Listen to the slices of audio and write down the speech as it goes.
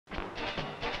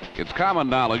It's common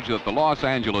knowledge that the Los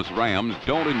Angeles Rams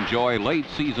don't enjoy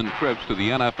late-season trips to the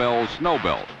NFL's snow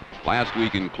belt. Last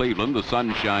week in Cleveland, the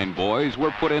Sunshine Boys were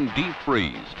put in deep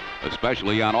freeze,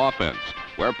 especially on offense,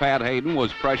 where Pat Hayden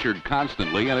was pressured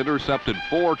constantly and intercepted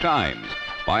 4 times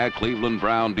by a Cleveland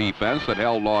Brown defense that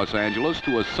held Los Angeles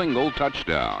to a single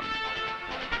touchdown.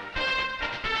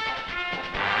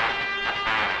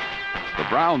 The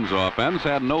Browns offense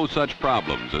had no such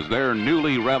problems as their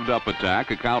newly revved-up attack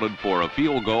accounted for a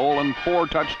field goal and 4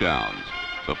 touchdowns.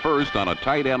 The first on a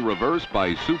tight end reverse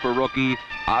by super rookie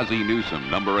Ozzie Newsome,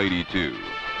 number 82.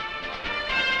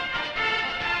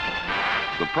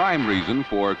 The prime reason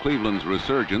for Cleveland's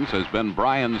resurgence has been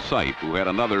Brian Sipe, who had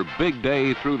another big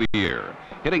day through the air,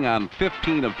 hitting on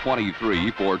 15 of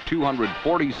 23 for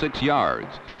 246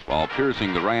 yards, while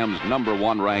piercing the Rams'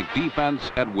 #1 ranked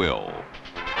defense at will.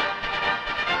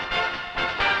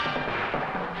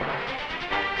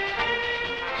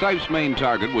 Sipe's main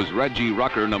target was Reggie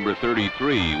Rucker, number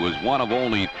 33, who was one of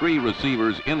only 3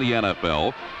 receivers in the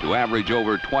NFL to average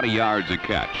over 20 yards a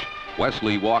catch.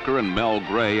 Wesley Walker and Mel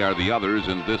Gray are the others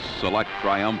in this select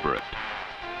triumvirate.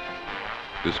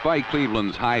 Despite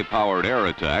Cleveland's high-powered air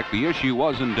attack, the issue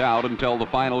was in doubt until the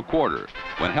final quarter,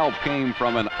 when help came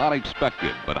from an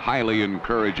unexpected but highly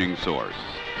encouraging source.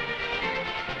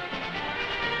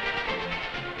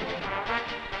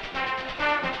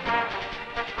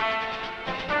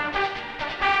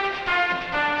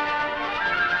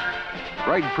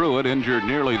 Greg Pruitt, injured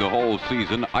nearly the whole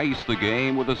season, iced the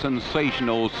game with a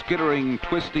sensational, skittering,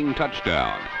 twisting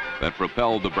touchdown that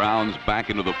propelled the Browns back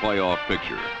into the playoff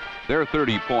picture. Their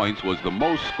 30 points was the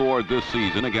most scored this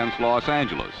season against Los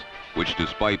Angeles, which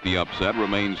despite the upset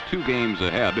remains 2 games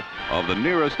ahead of the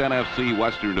nearest NFC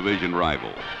Western Division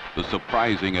rival, the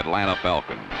surprising Atlanta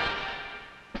Falcons.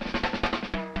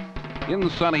 In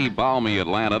sunny, balmy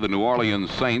Atlanta, the New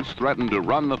Orleans Saints threatened to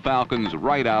run the Falcons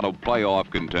right out of playoff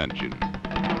contention.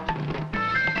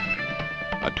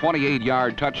 A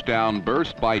 28-yard touchdown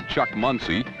burst by Chuck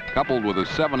Muncie, coupled with a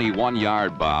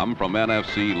 71-yard bomb from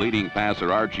NFC leading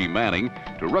passer Archie Manning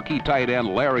to rookie tight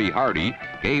end Larry Hardy,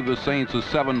 gave the Saints a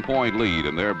 7-point lead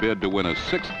in their bid to win a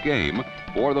 6th game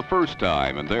for the first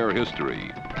time in their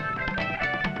history.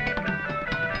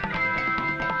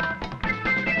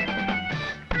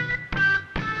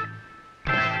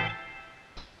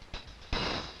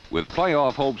 With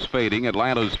playoff hopes fading,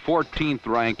 Atlanta's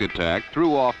 14th-ranked attack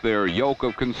threw off their yoke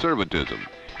of conservatism.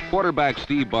 Quarterback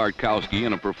Steve Bartkowski,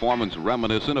 in a performance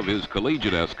reminiscent of his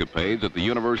collegiate escapades at the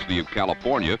University of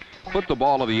California, put the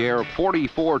ball in the air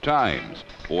 44 times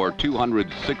for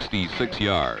 266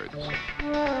 yards.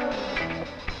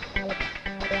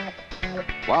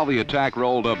 While the attack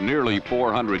rolled up nearly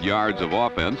 400 yards of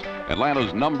offense,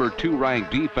 Atlanta's #2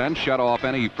 ranked defense shut off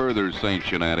any further Saint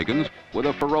shenanigans with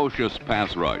a ferocious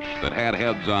pass rush that had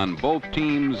heads on both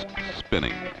teams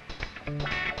spinning.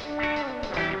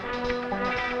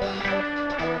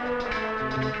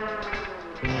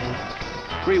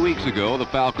 Three weeks ago, the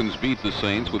Falcons beat the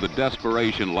Saints with a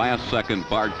desperation last-second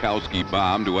Bartkowski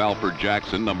bomb to Alfred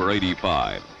Jackson, number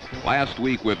 85. Last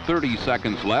week, with 30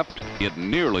 seconds left, it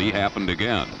nearly happened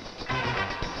again.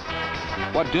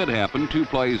 What did happen 2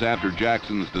 plays after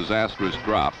Jackson's disastrous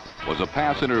drop was a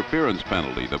pass interference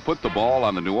penalty that put the ball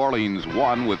on the New Orleans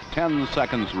 1 with 10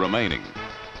 seconds remaining.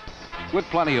 With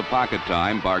plenty of pocket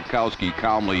time, Bartkowski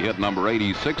calmly hit number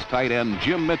 86 tight end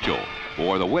Jim Mitchell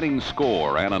for the winning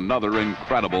score and another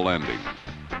incredible ending.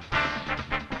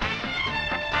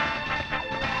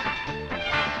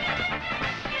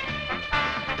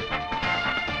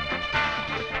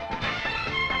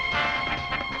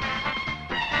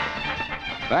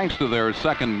 Thanks to their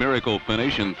second miracle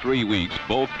finish in 3 weeks,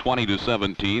 both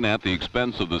 20-17 at the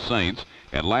expense of the Saints,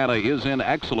 Atlanta is in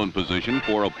excellent position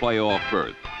for a playoff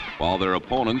berth, while their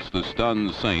opponents, the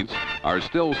stunned Saints, are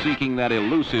still seeking that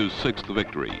elusive 6th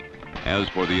victory. As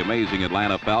for the amazing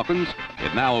Atlanta Falcons,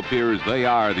 it now appears they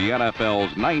are the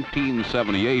NFL's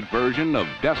 1978 version of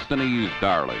Destiny's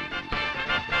Darlings.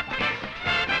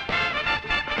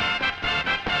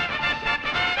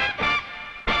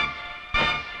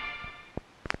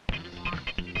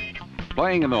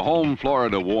 Playing in the home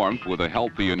Florida warmth with a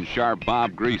healthy and sharp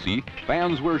Bob Griese,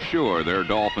 fans were sure their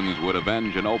Dolphins would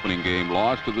avenge an opening game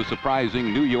loss to the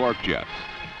surprising New York Jets.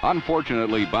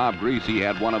 Unfortunately, Bob Griese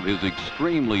had one of his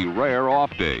extremely rare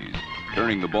off days,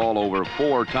 turning the ball over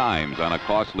 4 times on a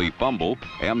costly fumble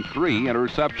and 3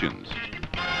 interceptions.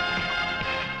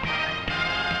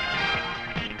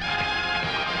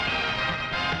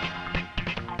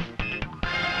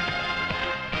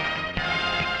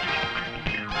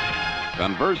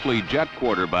 Conversely, Jet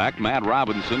quarterback Matt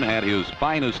Robinson had his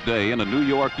finest day in a New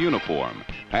York uniform,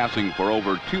 passing for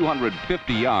over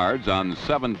 250 yards on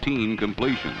 17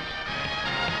 completions.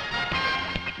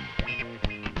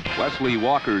 Wesley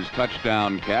Walker's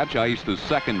touchdown catch iced the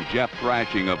second jet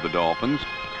thrashing of the Dolphins,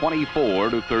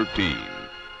 24-13.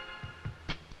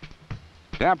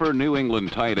 Dapper New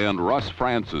England tight end Russ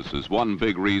Francis is one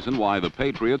big reason why the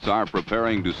Patriots are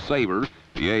preparing to savor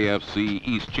the AFC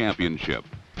East Championship.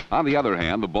 On the other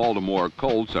hand, the Baltimore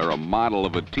Colts are a model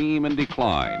of a team in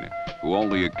decline who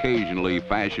only occasionally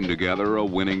fashion together a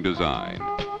winning design.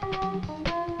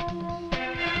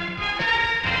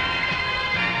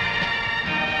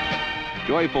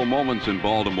 Joyful moments in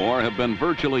Baltimore have been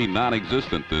virtually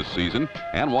non-existent this season,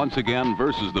 and once again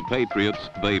versus the Patriots,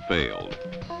 they failed.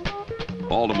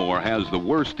 Baltimore has the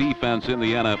worst defense in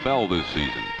the NFL this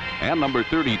season, and number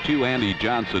 32 Andy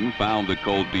Johnson found the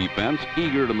Colt defense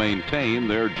eager to maintain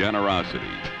their generosity.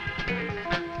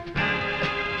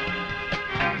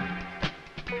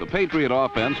 The Patriot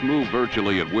offense moved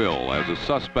virtually at will as a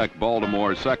suspect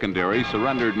Baltimore secondary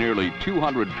surrendered nearly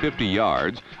 250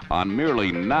 yards on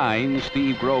merely 9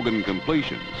 Steve Grogan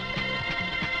completions.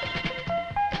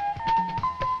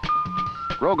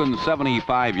 Grogan's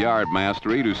 75-yard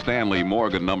mastery to Stanley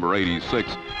Morgan, number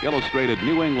 86, illustrated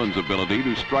New England's ability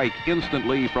to strike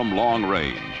instantly from long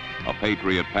range, a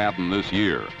Patriot pattern this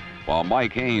year, while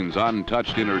Mike Haynes'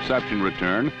 untouched interception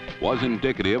return was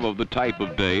indicative of the type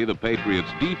of day the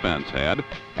Patriots' defense had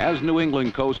as New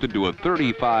England coasted to a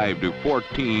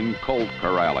 35-14 Colt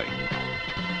corralling.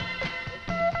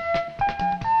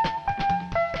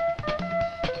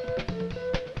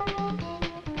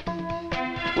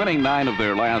 Winning 9 of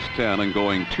their last 10 and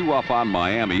going 2 up on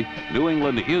Miami, New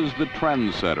England is the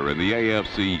trendsetter in the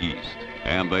AFC East,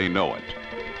 and they know it.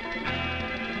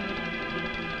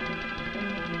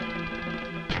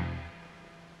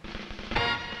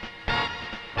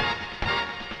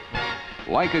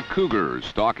 Like a cougar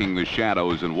stalking the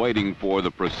shadows and waiting for the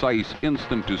precise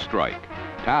instant to strike,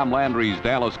 Tom Landry's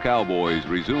Dallas Cowboys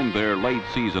resumed their late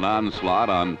season onslaught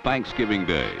on Thanksgiving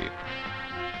Day.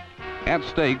 At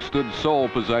stake stood sole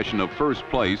possession of first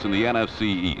place in the NFC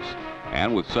East,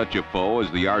 and with such a foe as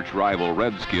the arch-rival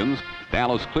Redskins,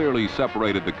 Dallas clearly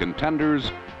separated the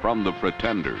contenders from the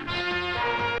pretenders.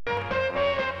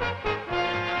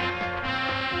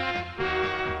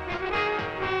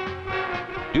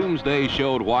 Doomsday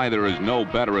showed why there is no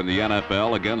better in the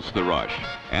NFL against the rush,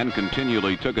 and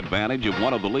continually took advantage of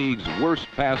one of the league's worst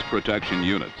pass protection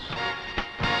units.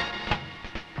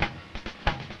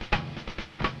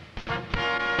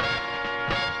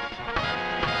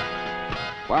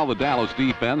 While the Dallas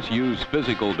defense used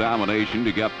physical domination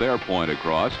to get their point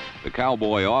across, the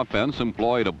Cowboy offense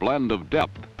employed a blend of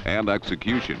depth and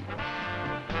execution.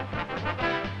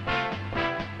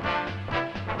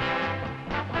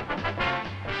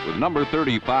 With number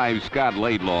 35 Scott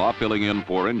Laidlaw filling in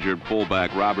for injured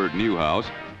fullback Robert Newhouse,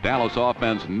 Dallas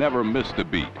offense never missed a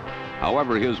beat.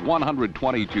 However, his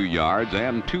 122 yards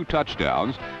and 2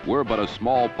 touchdowns were but a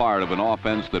small part of an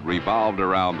offense that revolved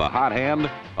around the hot hand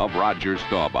of Roger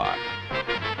Staubach.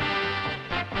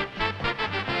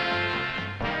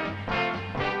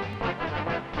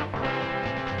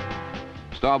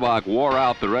 Staubach wore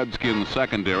out the Redskins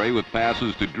secondary with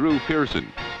passes to Drew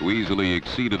Pearson, who easily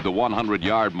exceeded the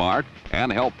 100-yard mark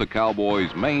and helped the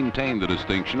Cowboys maintain the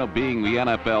distinction of being the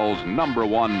NFL's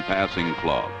 #1 passing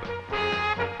club.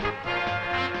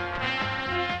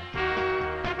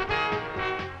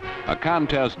 A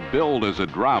contest billed as a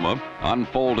drama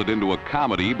unfolded into a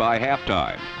comedy by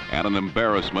halftime and an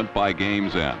embarrassment by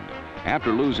game's end.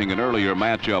 After losing an earlier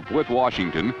matchup with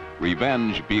Washington,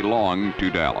 revenge belonged to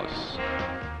Dallas.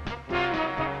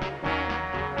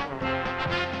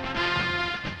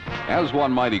 As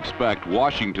one might expect,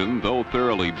 Washington, though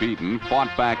thoroughly beaten, fought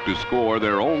back to score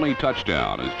their only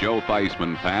touchdown as Joe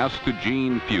Theismann passed to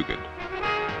Gene Fugit.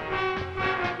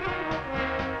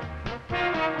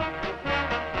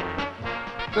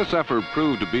 This effort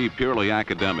proved to be purely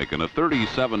academic in a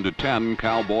 37-10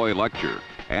 Cowboy lecture,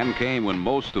 and came when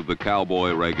most of the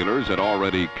Cowboy regulars had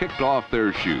already kicked off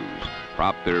their shoes,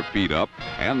 propped their feet up,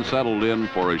 and settled in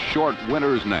for a short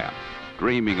winter's nap,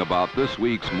 dreaming about this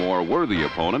week's more worthy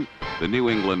opponent, the New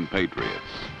England Patriots.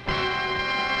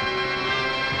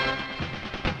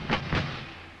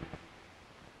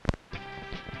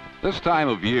 This time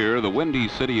of year, the windy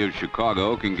city of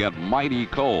Chicago can get mighty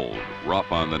cold,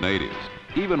 rough on the natives.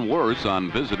 Even worse on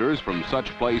visitors from such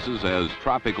places as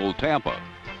tropical Tampa.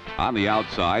 On the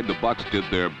outside, the Bucs did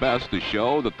their best to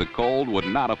show that the cold would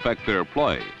not affect their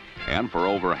play, and for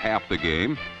over half the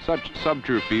game, such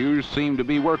subterfuge seemed to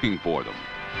be working for them.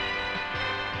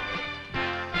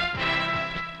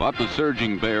 But the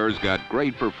surging Bears got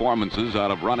great performances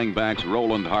out of running backs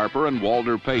Roland Harper and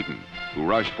Walter Payton, who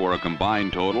rushed for a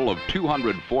combined total of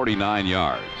 249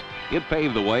 yards. It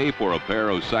paved the way for a pair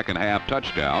of second-half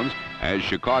touchdowns as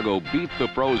Chicago beat the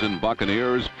frozen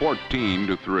Buccaneers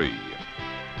 14-3.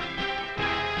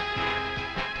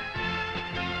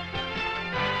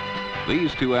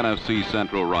 These two NFC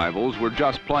Central rivals were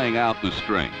just playing out the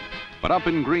string. But up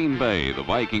in Green Bay, the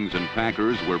Vikings and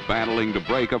Packers were battling to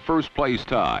break a first-place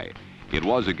tie. It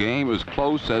was a game as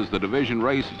close as the division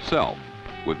race itself,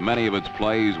 with many of its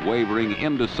plays wavering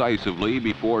indecisively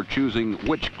before choosing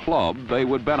which club they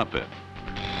would benefit.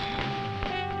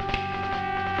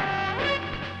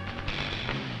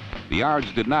 The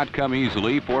yards did not come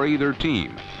easily for either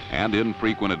team, and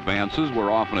infrequent advances were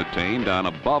often attained on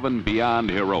above and beyond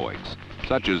heroics,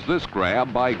 such as this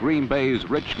grab by Green Bay's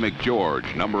Rich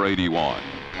McGeorge, number 81.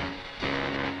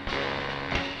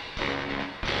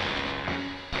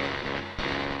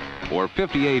 For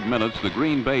 58 minutes, the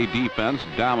Green Bay defense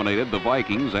dominated the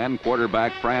Vikings and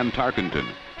quarterback Fran Tarkenton,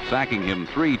 sacking him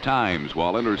 3 times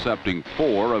while intercepting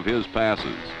 4 of his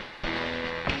passes.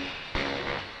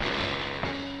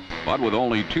 But with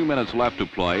only 2 minutes left to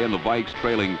play and the Vikes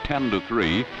trailing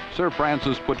 10-3, Sir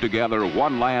Francis put together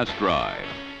one last drive.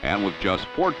 And with just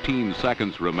 14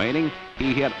 seconds remaining,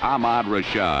 he hit Ahmad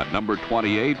Rashad, number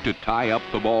 28, to tie up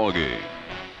the ball game.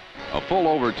 A full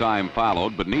overtime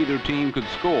followed, but neither team could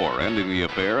score, ending the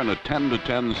affair in a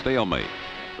 10-10 stalemate.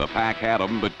 The Pack had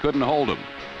them, but couldn't hold them.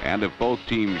 And if both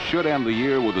teams should end the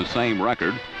year with the same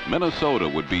record, Minnesota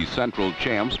would be Central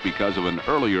champs because of an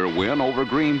earlier win over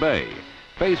Green Bay.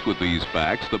 Faced with these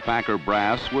facts, the Packer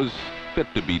brass was fit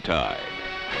to be tied.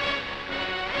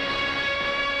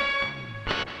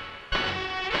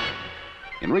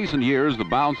 In recent years, the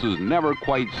bounces never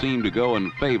quite seemed to go in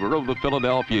favor of the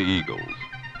Philadelphia Eagles.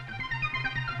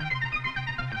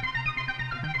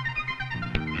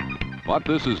 But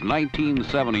this is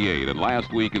 1978, and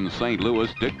last week in St.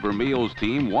 Louis, Dick Vermeil's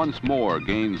team once more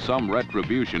gained some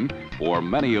retribution for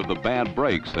many of the bad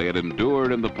breaks they had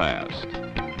endured in the past.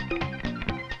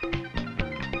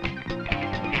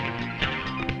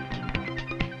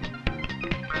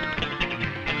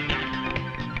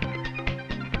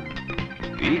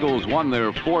 The Eagles won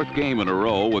their 4th game in a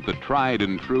row with the tried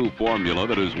and true formula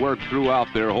that has worked throughout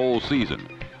their whole season.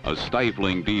 A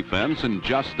stifling defense and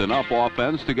just enough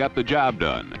offense to get the job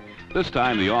done. This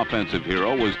time the offensive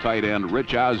hero was tight end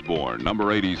Rich Osborne,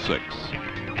 number 86.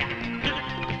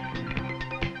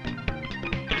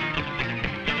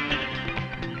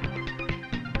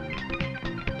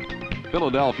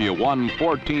 Philadelphia won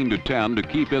 14-10 to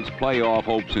keep its playoff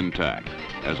hopes intact.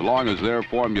 As long as their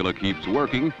formula keeps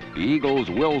working, the Eagles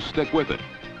will stick with it.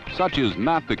 Such is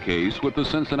not the case with the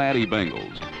Cincinnati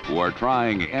Bengals, who are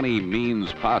trying any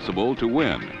means possible to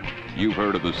win. You've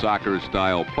heard of the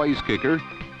soccer-style place kicker.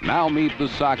 Now meet the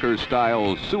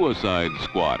soccer-style suicide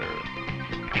squatter.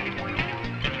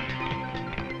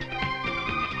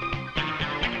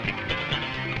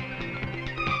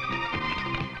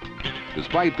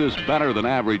 Despite this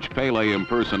better-than-average Pele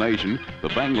impersonation, the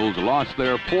Bengals lost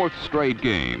their 4th straight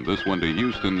game, this one to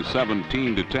Houston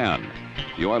 17-10.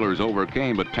 The Oilers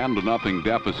overcame a 10-0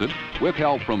 deficit with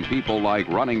help from people like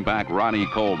running back Ronnie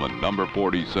Coleman, number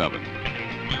 47.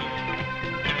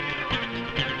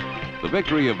 The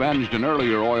victory avenged an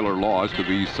earlier Oiler loss to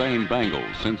these same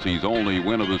Bengals, Cincy's only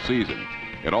win of the season.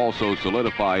 It also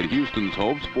solidified Houston's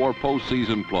hopes for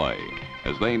postseason play,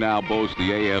 as they now boast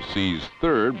the AFC's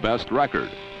 3rd best record.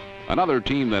 Another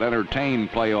team that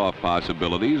entertained playoff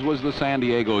possibilities was the San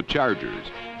Diego Chargers,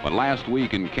 but last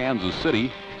week in Kansas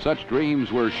City, such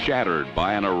dreams were shattered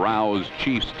by an aroused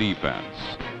Chiefs defense.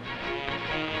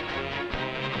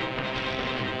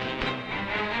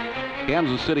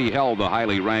 Kansas City held the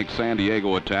highly ranked San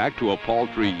Diego attack to a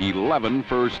paltry 11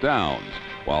 first downs,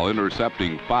 while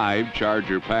intercepting 5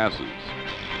 Charger passes.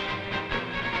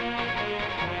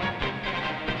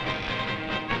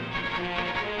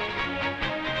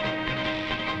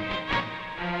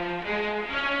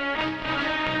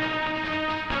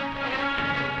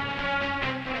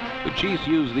 The Chiefs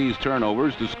used these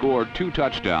turnovers to score 2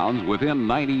 touchdowns within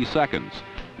 90 seconds.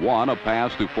 One, a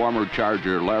pass to former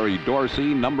Charger Larry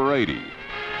Dorsey, number 80.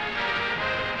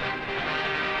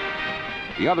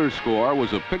 The other score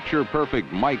was a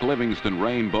picture-perfect Mike Livingston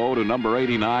rainbow to number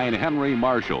 89, Henry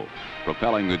Marshall,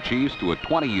 propelling the Chiefs to a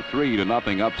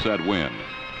 23-0 upset win,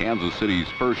 Kansas City's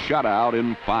first shutout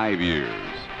in 5 years.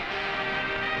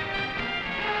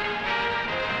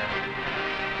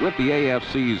 With the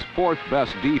AFC's 4th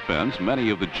best defense,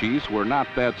 many of the Chiefs were not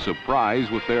that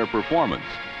surprised with their performance.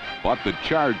 But the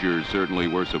Chargers certainly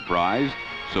were surprised.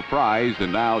 surprised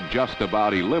and now just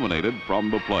about eliminated from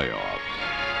the playoffs.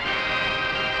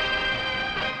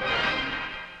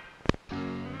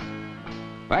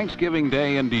 Thanksgiving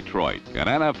Day in Detroit, an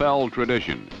NFL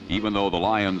tradition. Even though the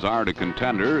Lions aren't a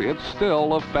contender, it's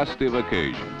still a festive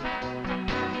occasion.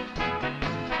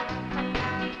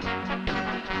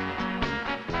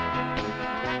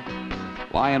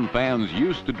 Lion fans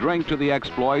used to drink to the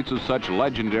exploits of such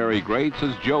legendary greats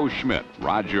as Joe Schmidt,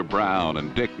 Roger Brown,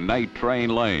 and Dick Night Train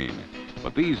Lane.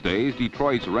 But these days,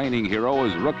 Detroit's reigning hero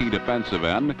is rookie defensive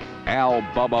end Al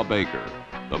Bubba Baker,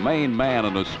 the main man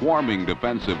in a swarming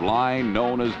defensive line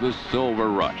known as the Silver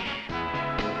Rush.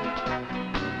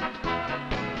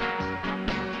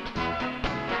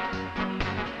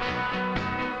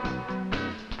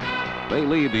 They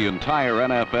lead the entire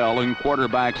NFL in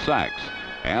quarterback sacks,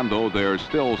 and though they're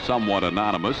still somewhat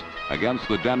anonymous, against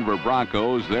the Denver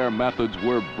Broncos, their methods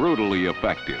were brutally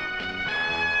effective.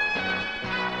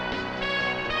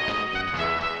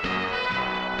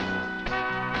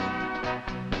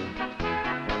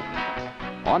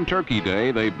 On Turkey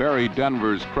Day, they buried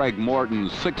Denver's Craig Morton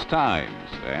 6 times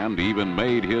and even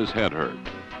made his head hurt.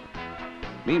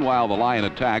 Meanwhile, the Lion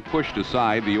attack pushed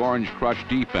aside the Orange Crush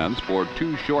defense for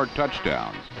 2 short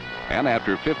touchdowns. And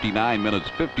after 59 minutes,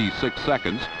 56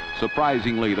 seconds,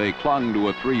 surprisingly, they clung to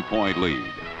a 3-point lead.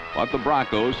 But the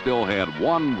Broncos still had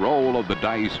 1 roll of the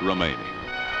dice remaining.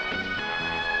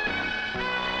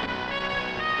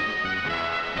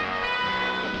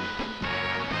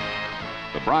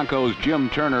 The Broncos' Jim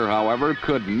Turner, however,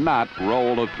 could not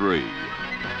roll a 3.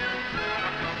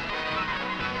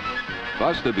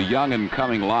 Thus did the young and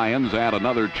coming Lions add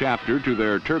another chapter to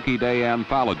their Turkey Day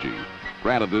anthology.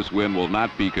 Granted, this win will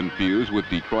not be confused with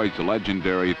Detroit's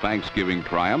legendary Thanksgiving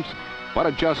triumphs, but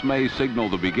it just may signal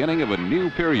the beginning of a new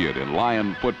period in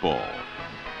Lion football.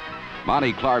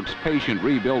 Monty Clark's patient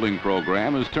rebuilding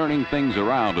program is turning things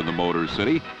around in the Motor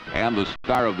City, and the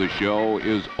star of the show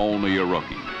is only a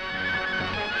rookie.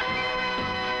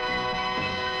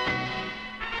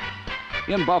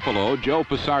 In Buffalo, Joe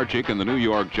Pisarcik and the New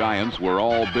York Giants were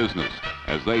all business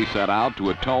as they set out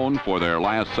to atone for their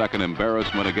last-second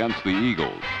embarrassment against the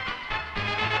Eagles.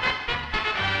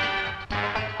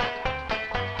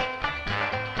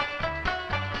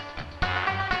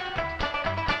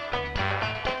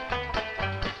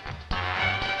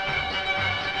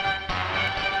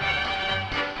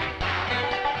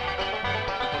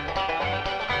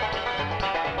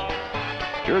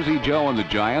 Jersey Joe and the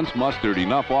Giants mustered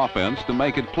enough offense to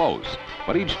make it close,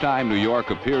 but each time New York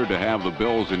appeared to have the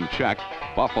Bills in check,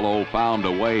 Buffalo found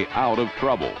a way out of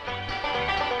trouble.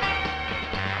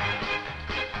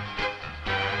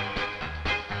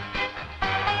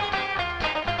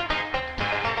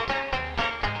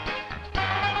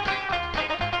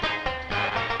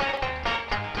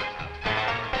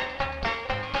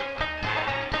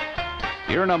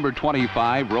 Here, number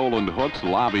 25, Roland Hooks,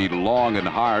 lobbied long and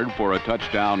hard for a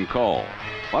touchdown call.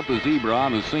 But the zebra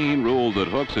on the scene ruled that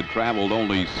Hooks had traveled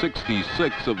only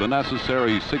 66 of the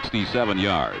necessary 67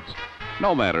 yards.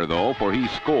 No matter, though, for he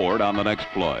scored on the next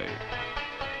play.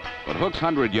 But Hooks'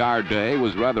 100-yard day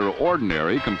was rather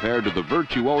ordinary compared to the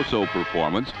virtuoso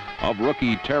performance of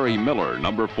rookie Terry Miller,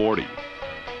 number 40.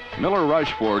 Miller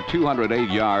rushed for 208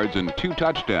 yards and 2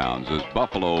 touchdowns as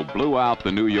Buffalo blew out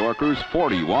the New Yorkers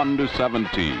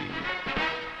 41-17.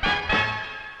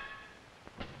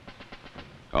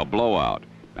 A blowout.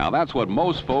 Now that's what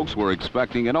most folks were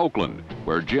expecting in Oakland,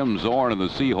 where Jim Zorn and the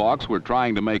Seahawks were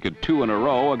trying to make it 2 in a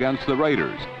row against the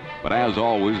Raiders. But as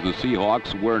always, the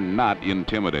Seahawks were not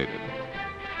intimidated.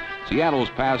 Seattle's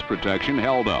pass protection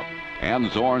held up,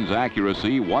 and Zorn's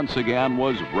accuracy once again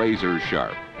was razor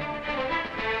sharp.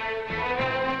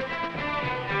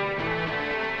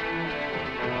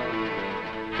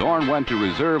 Zorn went to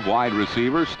reserve wide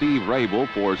receiver Steve Rabel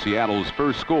for Seattle's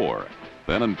first score.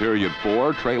 Then in period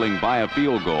 4, trailing by a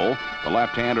field goal, the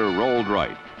left-hander rolled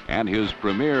right, and his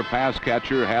premier pass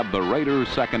catcher had the Raiders'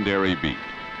 secondary beat.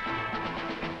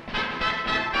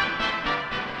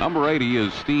 Number 80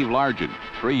 is Steve Largent.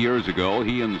 3 years ago,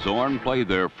 he and Zorn played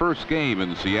their first game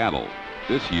in Seattle.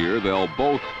 This year, they'll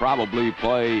both probably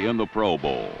play in the Pro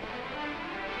Bowl.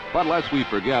 But lest we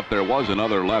forget, there was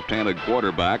another left-handed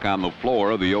quarterback on the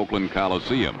floor of the Oakland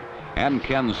Coliseum, and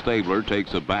Ken Stabler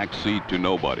takes a back seat to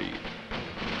nobody.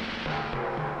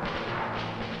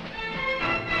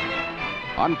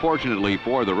 Unfortunately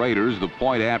for the Raiders, the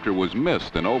point after was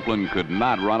missed, and Oakland could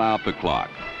not run out the clock.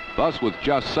 Thus, with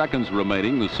just seconds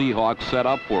remaining, the Seahawks set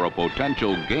up for a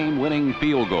potential game-winning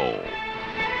field goal.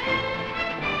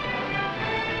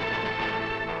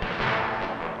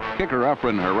 Kicker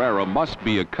Efren Herrera must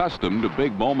be accustomed to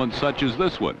big moments such as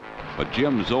this one, but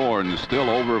Jim Zorn still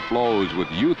overflows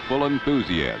with youthful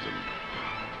enthusiasm.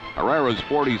 Herrera's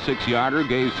 46-yarder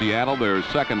gave Seattle their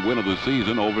second win of the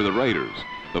season over the Raiders,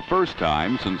 the first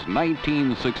time since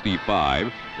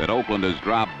 1965 that Oakland has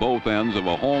dropped both ends of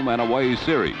a home and away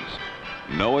series.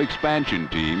 No expansion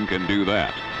team can do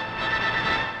that.